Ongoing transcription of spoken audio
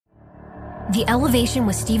The Elevation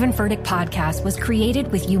with Stephen Furtick podcast was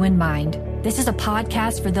created with you in mind. This is a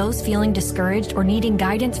podcast for those feeling discouraged or needing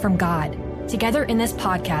guidance from God. Together in this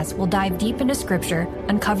podcast, we'll dive deep into Scripture,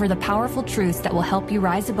 uncover the powerful truths that will help you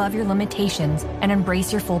rise above your limitations and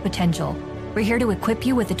embrace your full potential. We're here to equip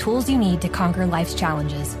you with the tools you need to conquer life's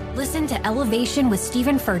challenges. Listen to Elevation with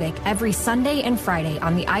Stephen Furtick every Sunday and Friday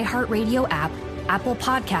on the iHeartRadio app, Apple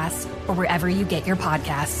Podcasts, or wherever you get your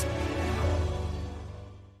podcasts.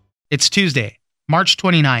 It's Tuesday, March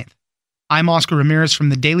 29th. I'm Oscar Ramirez from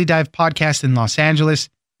the Daily Dive podcast in Los Angeles,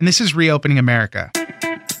 and this is Reopening America.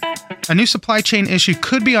 A new supply chain issue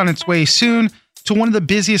could be on its way soon to one of the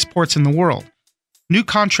busiest ports in the world. New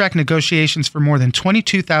contract negotiations for more than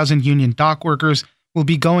 22,000 union dock workers will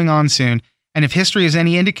be going on soon, and if history is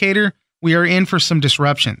any indicator, we are in for some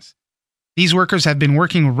disruptions. These workers have been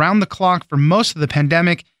working around the clock for most of the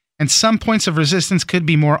pandemic, and some points of resistance could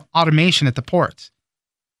be more automation at the ports.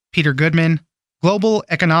 Peter Goodman, global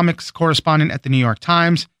economics correspondent at the New York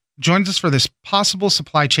Times, joins us for this possible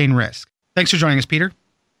supply chain risk. Thanks for joining us, Peter.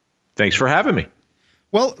 Thanks for having me.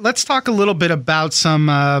 Well, let's talk a little bit about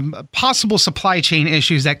some possible supply chain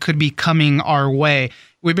issues that could be coming our way.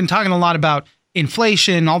 We've been talking a lot about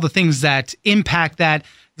inflation, all the things that impact that.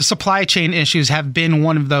 The supply chain issues have been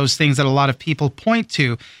one of those things that a lot of people point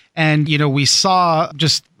to. And, we saw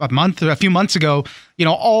just a few months ago,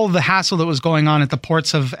 all the hassle that was going on at the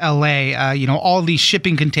ports of LA, all these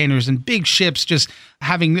shipping containers and big ships just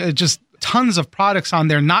having just tons of products on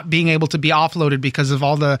there not being able to be offloaded because of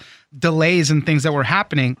all the delays and things that were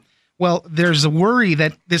happening. Well, there's a worry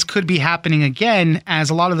that this could be happening again as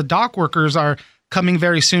a lot of the dock workers are coming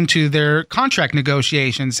very soon to their contract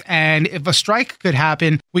negotiations. And if a strike could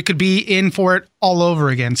happen, we could be in for it all over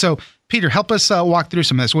again. So, Peter, help us walk through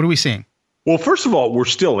some of this. What are we seeing? Well, first of all, we're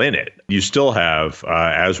still in it. You still have,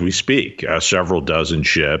 as we speak, several dozen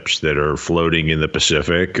ships that are floating in the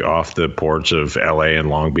Pacific off the ports of LA and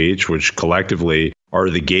Long Beach, which collectively are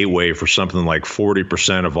the gateway for something like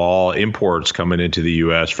 40% of all imports coming into the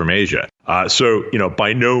U.S. from Asia. So,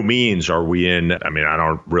 by no means are we in, I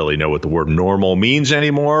don't really know what the word normal means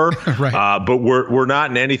anymore, right. But we're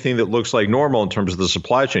not in anything that looks like normal in terms of the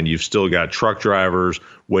supply chain. You've still got truck drivers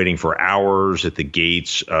waiting for hours at the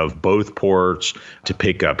gates of both ports to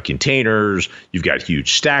pick up containers. You've got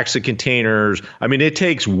huge stacks of containers. It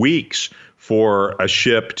takes weeks for a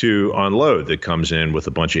ship to unload that comes in with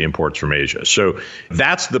a bunch of imports from Asia. So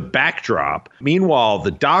that's the backdrop. Meanwhile, the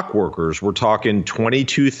dock workers, we're talking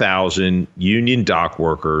 22,000 union dock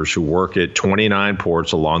workers who work at 29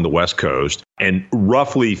 ports along the West Coast, and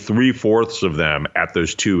roughly 3/4 of them at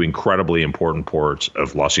those two incredibly important ports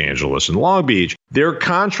of Los Angeles and Long Beach. Their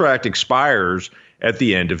contract expires at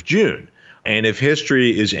the end of June. And if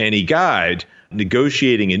history is any guide,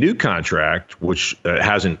 negotiating a new contract, which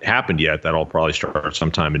hasn't happened yet, that'll probably start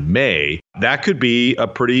sometime in May, that could be a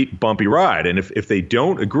pretty bumpy ride. And if they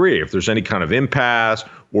don't agree, if there's any kind of impasse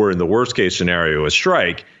or in the worst case scenario, a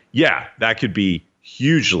strike, that could be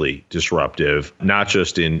hugely disruptive, not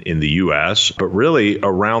just in the U.S., but really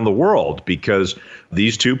around the world, because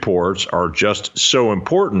these two ports are just so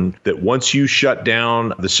important that once you shut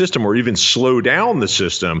down the system or even slow down the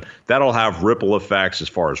system, that'll have ripple effects as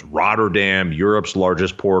far as Rotterdam, Europe's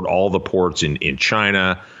largest port, all the ports in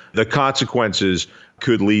China. The consequences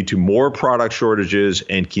could lead to more product shortages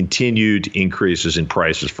and continued increases in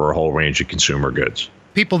prices for a whole range of consumer goods.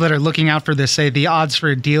 People that are looking out for this say the odds for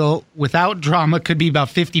a deal without drama could be about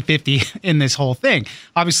 50-50 in this whole thing.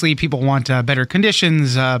 Obviously, people want better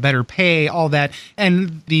conditions, better pay, all that.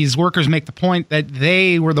 And these workers make the point that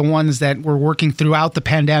they were the ones that were working throughout the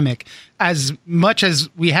pandemic. As much as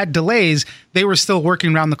we had delays, they were still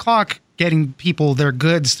working around the clock, getting people their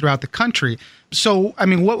goods throughout the country. So,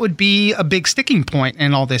 what would be a big sticking point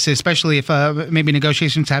in all this, especially if maybe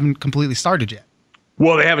negotiations haven't completely started yet?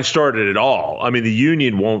 Well, they haven't started at all. The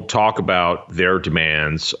union won't talk about their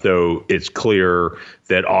demands, though it's clear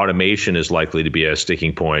that automation is likely to be a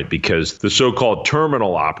sticking point because the so-called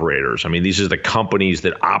terminal operators, these are the companies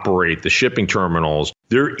that operate the shipping terminals,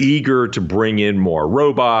 they're eager to bring in more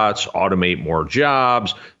robots, automate more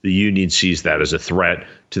jobs. The union sees that as a threat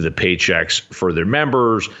to the paychecks for their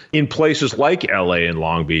members. In places like LA and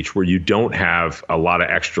Long Beach, where you don't have a lot of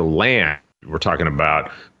extra land, we're talking about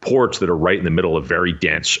ports that are right in the middle of very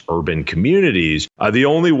dense urban communities. The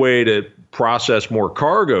only way to process more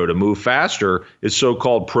cargo to move faster is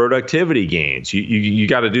so-called productivity gains. You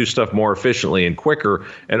got to do stuff more efficiently and quicker,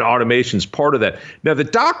 and automation's part of that. Now, the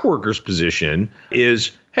dock workers' position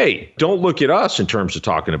is, hey, don't look at us in terms of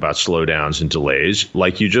talking about slowdowns and delays,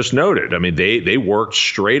 like you just noted. I mean, they worked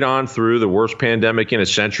straight on through the worst pandemic in a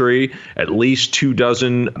century. At least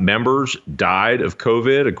 24 members died of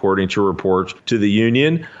COVID, according to reports to the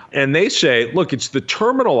union. And they say, look, it's the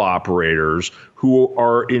terminal operators who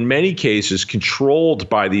are in many cases controlled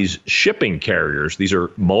by these shipping carriers. These are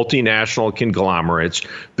multinational conglomerates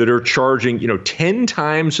that are charging, 10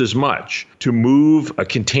 times as much to move a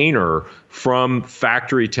container from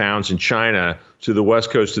factory towns in China to the West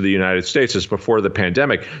Coast of the United States as before the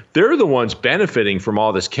pandemic. They're the ones benefiting from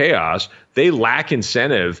all this chaos. They lack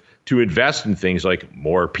incentive to invest in things like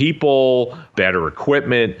more people, better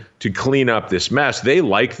equipment to clean up this mess. They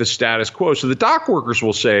like the status quo. So the dock workers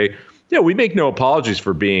will say, yeah, we make no apologies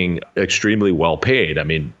for being extremely well paid. I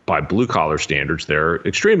mean, by blue collar standards, they're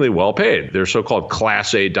extremely well paid. Their so-called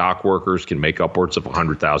Class A dock workers can make upwards of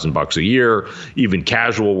 $100,000 a year. Even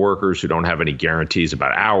casual workers who don't have any guarantees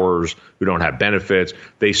about hours, who don't have benefits,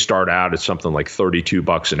 they start out at something like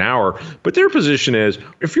 $32 an hour. But their position is,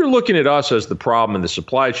 if you're looking at us as the problem in the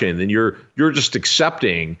supply chain, then you're just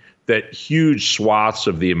accepting that huge swaths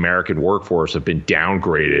of the American workforce have been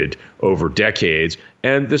downgraded over decades.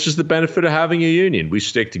 And this is the benefit of having a union. We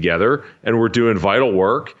stick together and we're doing vital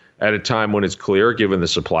work at a time when it's clear, given the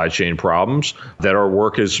supply chain problems, that our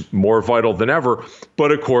work is more vital than ever.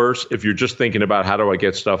 But of course, if you're just thinking about how do I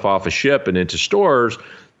get stuff off a ship and into stores,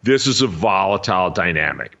 this is a volatile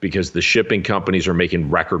dynamic because the shipping companies are making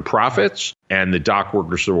record profits and the dock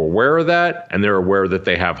workers are aware of that. And they're aware that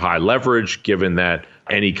they have high leverage, given that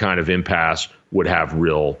any kind of impasse would have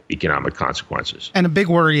real economic consequences. And a big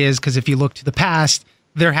worry is because if you look to the past,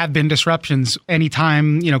 there have been disruptions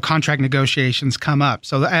anytime, contract negotiations come up.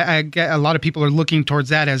 So I get a lot of people are looking towards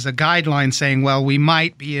that as a guideline saying, well, we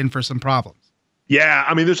might be in for some problems. Yeah,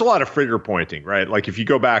 I mean, there's a lot of finger pointing, right? Like if you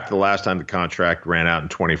go back to the last time the contract ran out in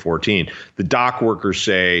 2014, the dock workers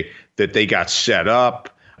say that they got set up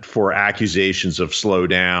for accusations of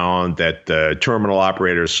slowdown, that the terminal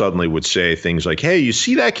operators suddenly would say things like, hey, you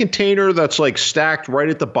see that container that's like stacked right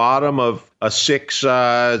at the bottom of a 6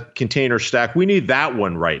 container stack? We need that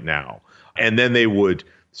one right now. And then they would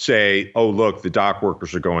say, oh, look, the dock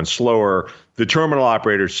workers are going slower. The terminal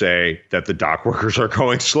operators say that the dock workers are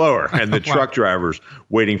going slower, and the truck drivers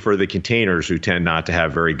waiting for the containers, who tend not to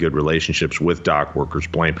have very good relationships with dock workers,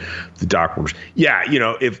 blame the dock workers. Yeah,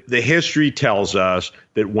 if the history tells us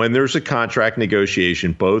that when there's a contract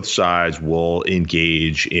negotiation, both sides will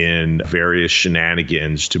engage in various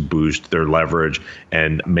shenanigans to boost their leverage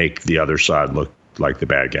and make the other side look like the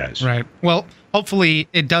bad guys. Right. Well, hopefully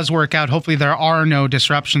it does work out. Hopefully there are no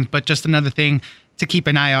disruptions, but just another thing to keep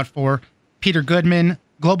an eye out for. Peter Goodman,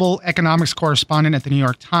 global economics correspondent at the New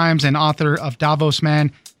York Times and author of Davos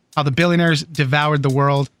Man, How the Billionaires Devoured the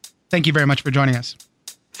World. Thank you very much for joining us.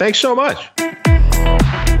 Thanks so much.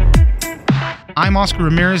 I'm Oscar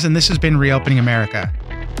Ramirez, and this has been Reopening America.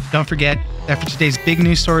 Don't forget that for today's big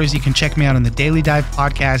news stories, you can check me out on the Daily Dive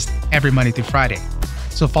podcast every Monday through Friday.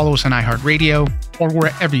 So follow us on iHeartRadio or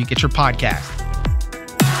wherever you get your podcast.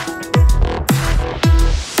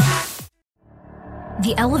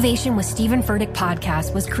 The Elevation with Stephen Furtick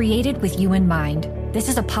podcast was created with you in mind. This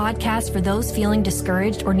is a podcast for those feeling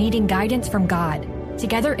discouraged or needing guidance from God.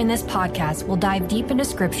 Together in this podcast, we'll dive deep into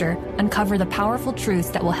Scripture, uncover the powerful truths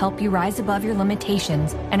that will help you rise above your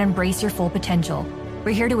limitations and embrace your full potential.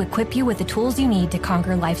 We're here to equip you with the tools you need to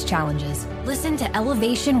conquer life's challenges. Listen to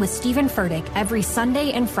Elevation with Stephen Furtick every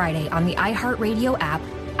Sunday and Friday on the iHeartRadio app,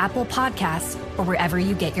 Apple Podcasts, or wherever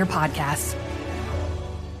you get your podcasts.